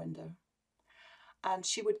bathroom window. And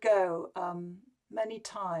she would go many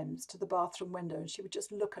times to the bathroom window and she would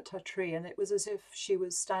just look at her tree, and it was as if she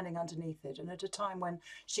was standing underneath it. And at a time when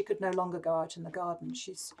she could no longer go out in the garden,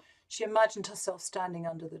 she imagined herself standing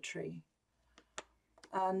under the tree.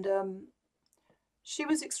 And she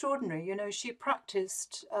was extraordinary. You know, she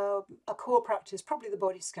practiced a core practice, probably the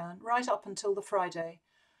body scan, right up until the Friday.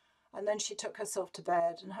 And then she took herself to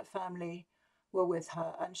bed and her family were with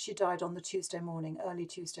her, and she died on the Tuesday morning, early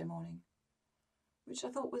Tuesday morning, which I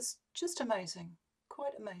thought was just amazing,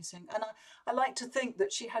 quite amazing. And I like to think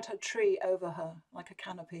that she had her tree over her like a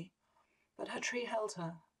canopy, but her tree held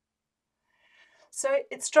her. So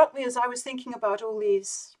it struck me as I was thinking about all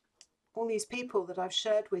these people that I've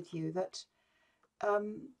shared with you that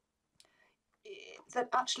that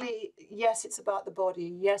actually, yes, it's about the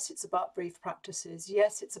body. Yes, it's about brief practices.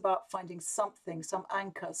 Yes, it's about finding something, some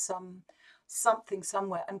anchor, something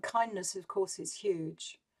somewhere. And kindness, of course, is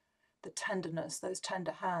huge. The tenderness, those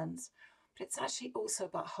tender hands. But it's actually also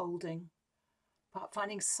about holding, about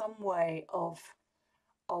finding some way of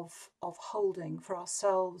holding for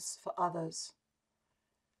ourselves, for others.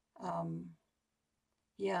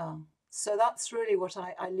 Yeah. So that's really what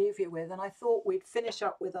I leave you with. And I thought we'd finish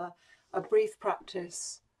up with a brief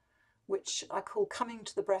practice, which I call coming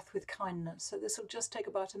to the breath with kindness. So this will just take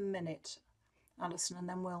about a minute, Alison, and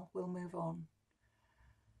then we'll move on.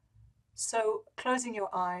 So closing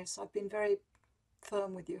your eyes, I've been very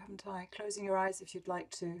firm with you, haven't I? Closing your eyes if you'd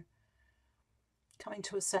like to. Coming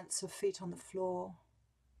to a sense of feet on the floor,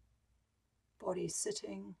 body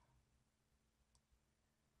sitting,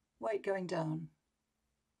 weight going down.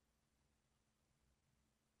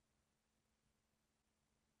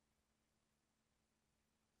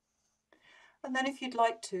 And then if you'd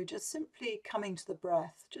like to, just simply coming to the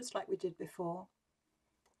breath, just like we did before.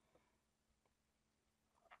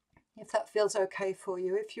 If that feels okay for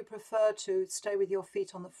you, if you prefer to stay with your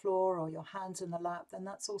feet on the floor or your hands in the lap, then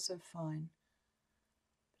that's also fine.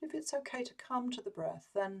 But if it's okay to come to the breath,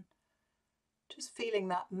 then just feeling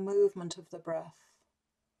that movement of the breath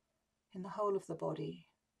in the whole of the body.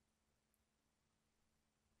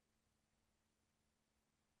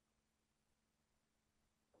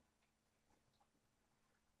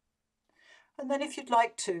 And then if you'd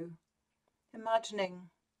like to, imagining,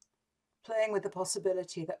 playing with the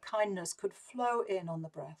possibility that kindness could flow in on the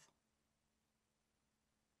breath.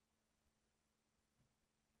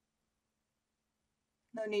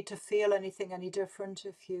 No need to feel anything any different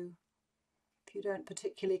if you don't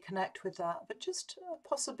particularly connect with that, but just a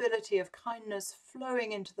possibility of kindness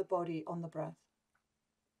flowing into the body on the breath,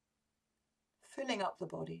 filling up the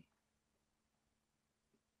body.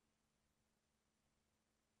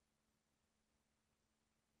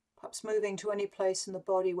 Perhaps moving to any place in the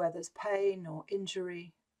body where there's pain or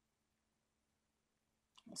injury,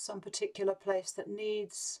 or some particular place that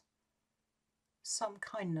needs some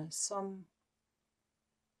kindness, some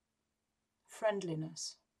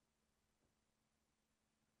friendliness.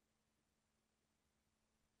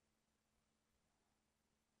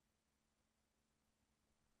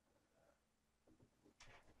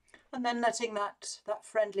 And then letting that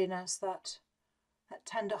friendliness, that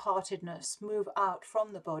tender-heartedness move out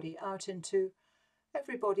from the body, out into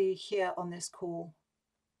everybody here on this call,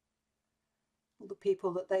 all the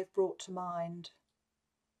people that they've brought to mind,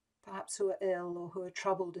 perhaps who are ill or who are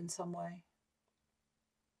troubled in some way.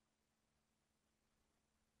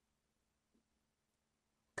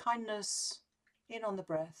 Kindness in on the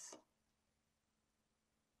breath,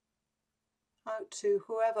 out to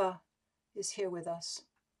whoever is here with us,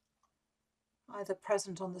 either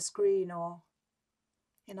present on the screen or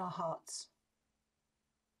in our hearts,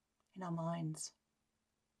 in our minds.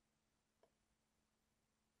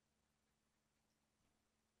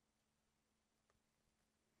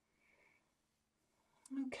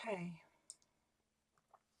 Okay.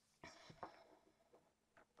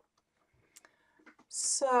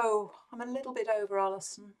 So I'm a little bit over,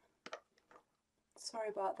 Alison. Sorry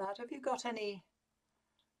about that. Have you got any?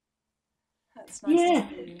 That's nice to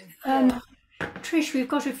see you. Yeah. Trish, we've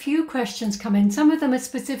got a few questions coming. Some of them are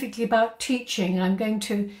specifically about teaching. I'm going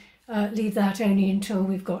to leave that only until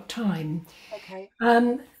we've got time. Okay.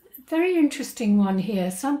 Very interesting one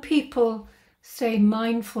here. Some people say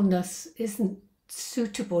mindfulness isn't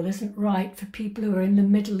suitable, isn't right for people who are in the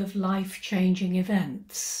middle of life-changing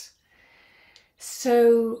events.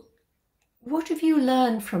 So what have you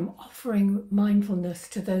learned from offering mindfulness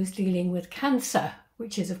to those dealing with cancer,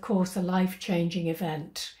 which is, of course, a life-changing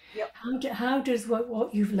event? Yep. How does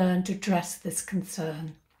what you've learned address this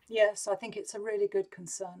concern? Yes, I think it's a really good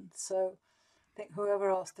concern. So I think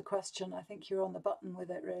whoever asked the question, I think you're on the button with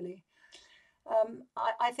it, really.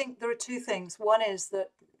 I think there are two things. One is that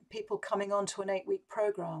people coming onto an 8-week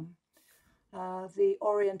program, the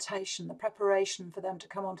orientation, the preparation for them to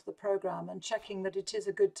come onto the program and checking that it is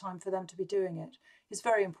a good time for them to be doing it is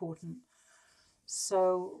very important.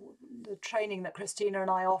 So the training that Christina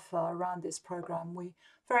and I offer around this program, we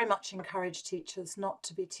very much encourage teachers not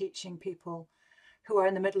to be teaching people who are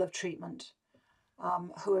in the middle of treatment,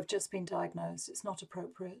 who have just been diagnosed. It's not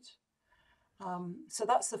appropriate. So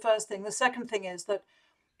that's the first thing. The second thing is that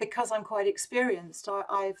because I'm quite experienced,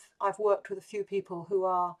 I've worked with a few people who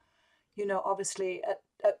are, you know, obviously at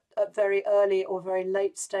very early or very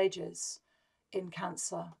late stages in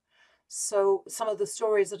cancer. So some of the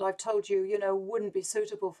stories that I've told you, you know, wouldn't be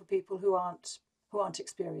suitable for people who aren't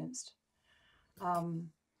experienced.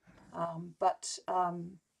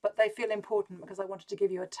 But they feel important because I wanted to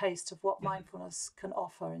give you a taste of what mindfulness can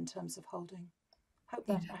offer in terms of holding. I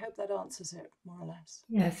hope that answers it more or less.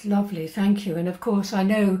 Yes, lovely, thank you. And of course, I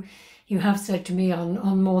know you have said to me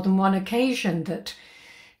on more than one occasion that,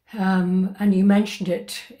 and you mentioned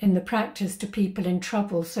it in the practice to people in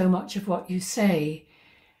trouble, so much of what you say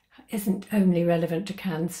isn't only relevant to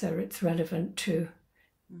cancer, it's relevant to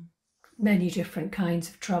many different kinds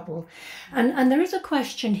of trouble. And there is a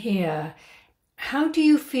question here. How do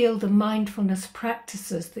you feel the mindfulness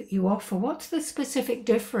practices that you offer? What's the specific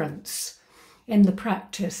difference in the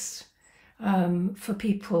practice for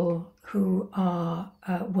people who are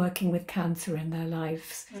working with cancer in their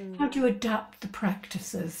lives? How do you adapt the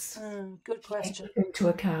practices? Good question. Into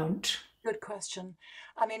account? Good question.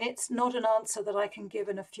 I mean, it's not an answer that I can give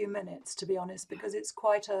in a few minutes, to be honest, because it's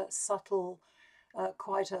quite a subtle,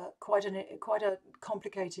 quite a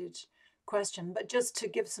complicated question. But just to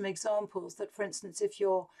give some examples, that for instance, if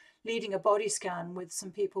you're leading a body scan with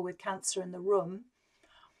some people with cancer in the room,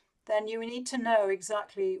 then you need to know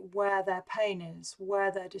exactly where their pain is,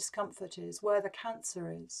 where their discomfort is, where the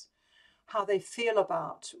cancer is, how they feel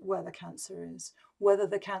about where the cancer is, whether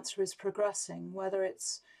the cancer is progressing, whether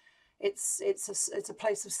it's a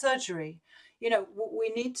place of surgery. You know, we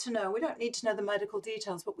need to know, we don't need to know the medical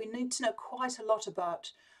details, but we need to know quite a lot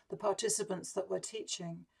about the participants that we're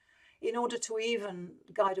teaching in order to even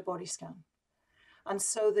guide a body scan. And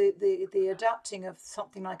so the adapting of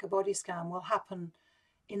something like a body scan will happen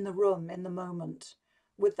in the room, in the moment,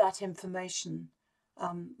 with that information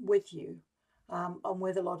with you, and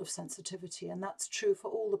with a lot of sensitivity. And that's true for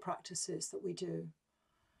all the practices that we do.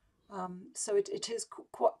 So it is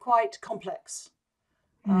quite complex.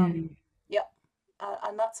 Yeah.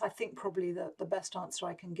 And that's, I think, probably the best answer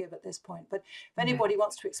I can give at this point. But if anybody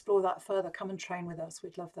wants to explore that further, come and train with us.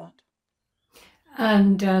 We'd love that.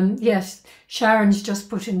 And yes, Sharon's just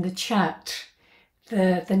put in the chat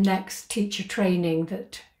the next teacher training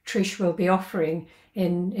that Trish will be offering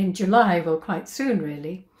in July, well, quite soon,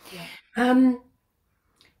 really. Yeah.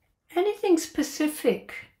 Anything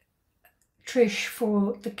specific, Trish,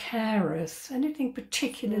 for the carers? Anything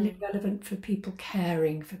particularly relevant for people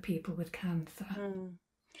caring for people with cancer?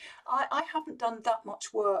 I haven't done that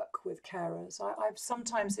much work with carers. I've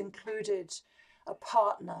sometimes included a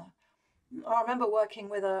partner I remember working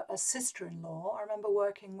with a sister-in-law. I remember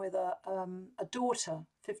working with a daughter,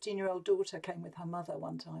 15-year-old daughter came with her mother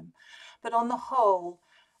one time. But on the whole,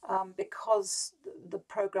 because the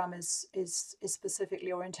program is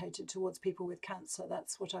specifically orientated towards people with cancer,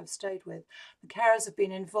 that's what I've stayed with. The carers have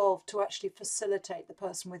been involved to actually facilitate the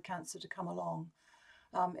person with cancer to come along.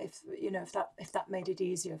 If if that made it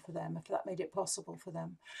easier for them, if that made it possible for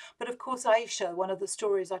them. But of course, Aisha, one of the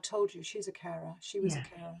stories I told you, she's a carer. She was a Yeah.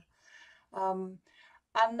 carer. Um,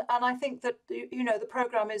 and I think that the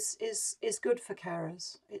program is good for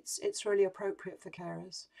carers. It's really appropriate for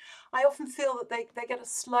carers. I often feel that they get a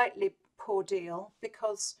slightly poor deal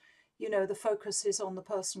because the focus is on the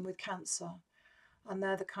person with cancer, and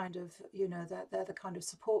they're the kind of they're the kind of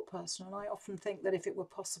support person. And I often think that if it were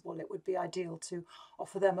possible, it would be ideal to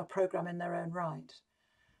offer them a program in their own right.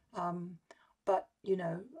 Um, but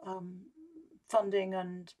funding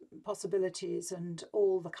and possibilities and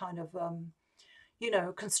all the kind of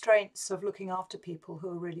constraints of looking after people who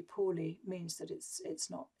are really poorly means that it's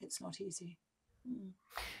not easy. Mm.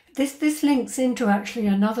 This links into actually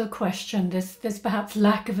another question. There's perhaps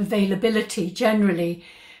lack of availability generally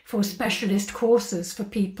for specialist courses for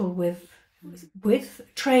people with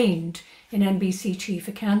trained in NBCT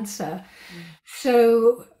for cancer.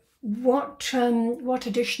 So what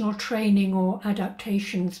additional training or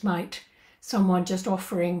adaptations might someone just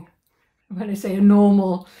offering, when I say a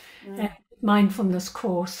normal mindfulness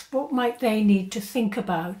course, what might they need to think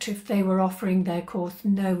about if they were offering their course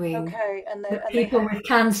knowing Okay, and that they people had with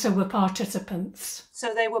cancer were participants?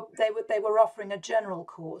 so they were offering a general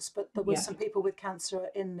course, but there was Yeah, some people with cancer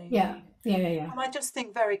in the. yeah, yeah, yeah, yeah. And I just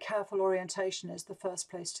think very careful orientation is the first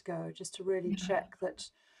place to go, just to really Yeah. check that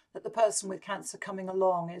the person with cancer coming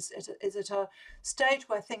along is at a stage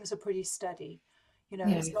where things are pretty steady. Yeah.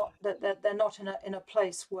 It's not that they're not in a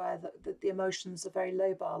place where the emotions are very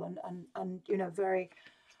labile and very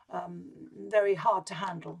very hard to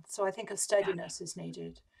handle. So I think a steadiness is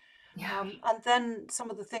needed. Yeah. And then some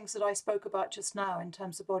of the things that I spoke about just now in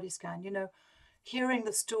terms of body scan, hearing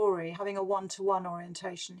the story, having a one-to-one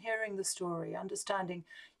orientation, hearing the story, understanding,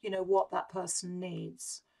 what that person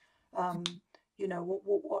needs. Um,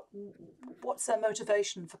 what's their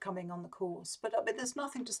motivation for coming on the course? But there's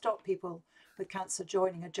nothing to stop people with cancer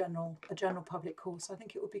joining a general public course. I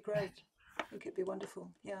think it would be great. I think it'd be wonderful.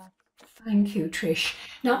 Yeah. Thank you, Trish.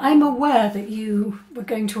 Now, I'm aware that you were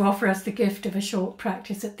going to offer us the gift of a short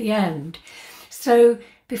practice at the end. So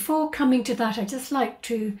before coming to that, I'd just like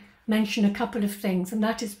to mention a couple of things, and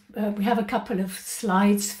that is we have a couple of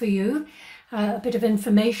slides for you, a bit of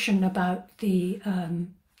information about the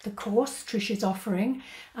course Trish is offering,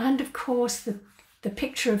 and of course the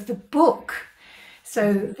picture of the book.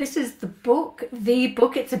 So this is the book.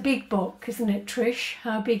 It's a big book, isn't it, Trish?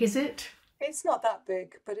 How big is it? It's not that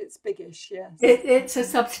big, but it's biggish, yes. It's a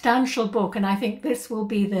substantial book, and I think this will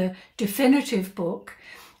be the definitive book,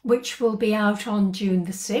 which will be out on June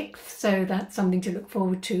the 6th. So that's something to look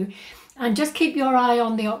forward to. And just keep your eye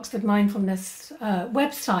on the Oxford Mindfulness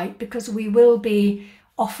website, because we will be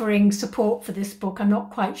offering support for this book. I'm not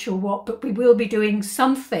quite sure what, but we will be doing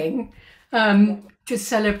something to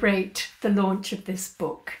celebrate the launch of this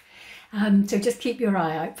book. So just keep your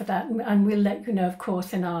eye out for that, and we'll let you know, of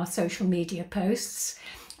course, in our social media posts.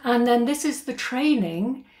 And then this is the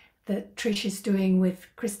training that Trish is doing with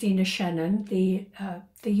Christina Shannon. The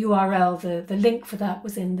URL, the link for that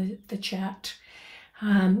was in the chat.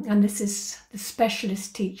 And this is the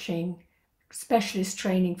specialist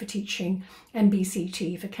training for teaching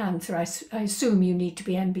NBCT for cancer. I assume you need to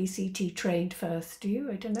be NBCT trained first, do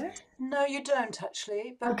you? I don't know. No, you don't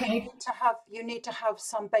actually, but Okay. you need to have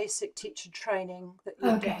some basic teacher training that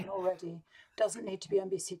you've Okay. done already. Doesn't need to be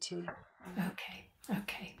NBCT. Okay.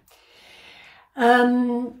 Okay.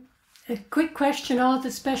 A quick question: are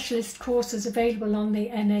the specialist courses available on the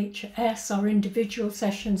NHS? Are individual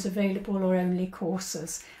sessions available, or only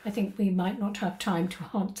courses? I think we might not have time to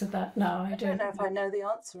answer that now. I I don't don't. know if I know the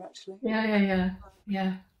answer actually.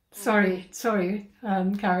 Yeah. Sorry,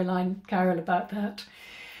 Carol, about that.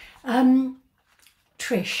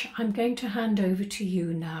 Trish, I'm going to hand over to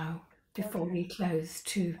you now before we close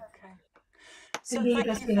to Okay. So lead thank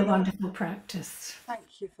us you in for a that. wonderful practice.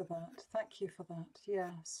 Thank you for that. Thank you for that.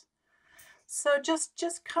 Yes. So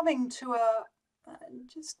just coming to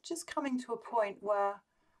just coming to a point where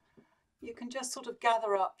you can just sort of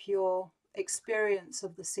gather up your experience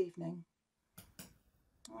of this evening.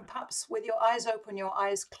 And perhaps with your eyes open, your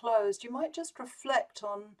eyes closed, you might just reflect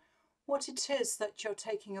on what it is that you're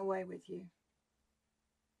taking away with you.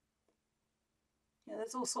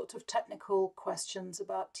 There's all sorts of technical questions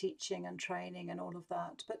about teaching and training and all of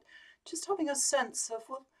that, but just having a sense of,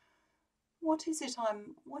 well, what is it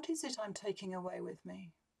I'm taking away with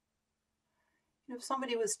me? You know, if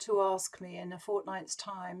somebody was to ask me in a fortnight's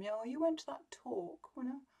time, you went to that talk,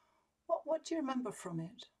 what do you remember from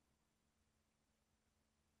it?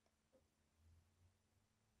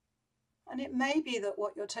 And it may be that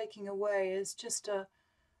what you're taking away is just a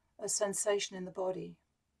sensation in the body,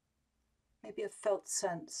 maybe a felt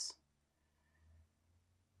sense.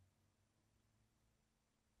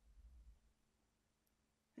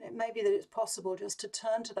 And it may be that it's possible just to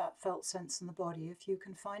turn to that felt sense in the body if you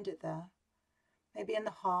can find it there. Maybe in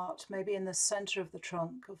the heart, maybe in the center of the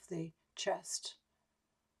trunk of the chest.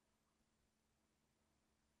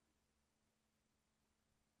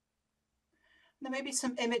 There may be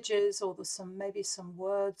some images or maybe some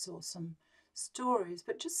words or some stories,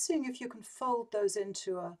 but just seeing if you can fold those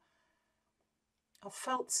into a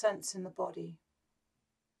felt sense in the body.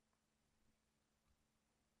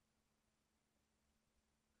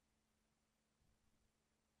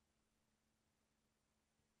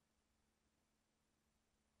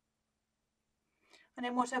 And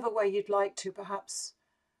in whatever way you'd like to, perhaps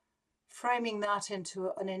framing that into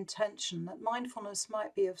an intention that mindfulness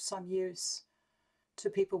might be of some use to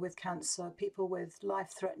people with cancer, people with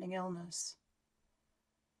life-threatening illness.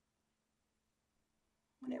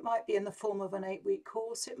 And it might be in the form of an 8-week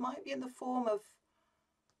course. It might be in the form of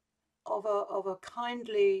a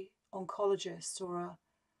kindly oncologist or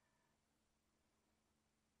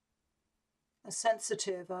a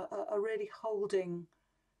sensitive, a really holding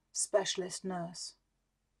specialist nurse.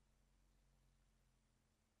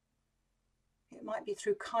 It might be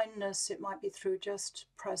through kindness, it might be through just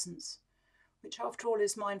presence, which after all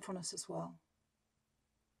is mindfulness as well.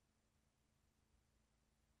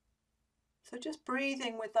 So just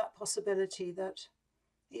breathing with that possibility that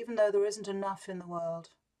even though there isn't enough in the world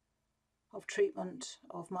of treatment,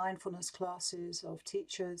 of mindfulness classes, of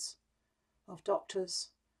teachers, of doctors,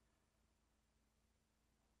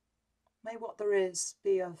 may what there is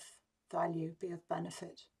be of value, be of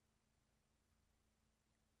benefit.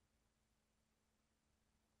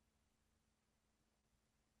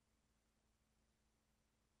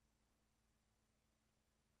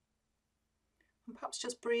 And perhaps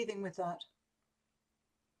just breathing with that.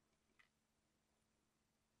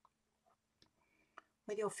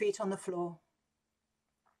 With your feet on the floor.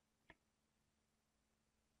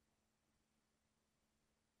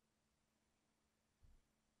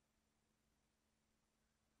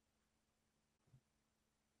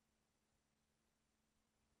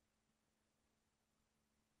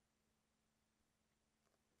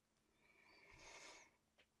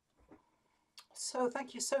 So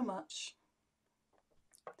thank you so much.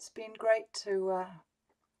 It's been great to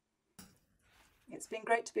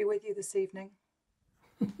be with you this evening.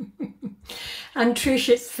 And Trish,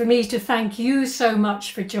 it's for me to thank you so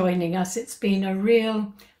much for joining us. It's been a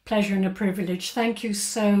real pleasure and a privilege. Thank you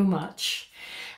so much.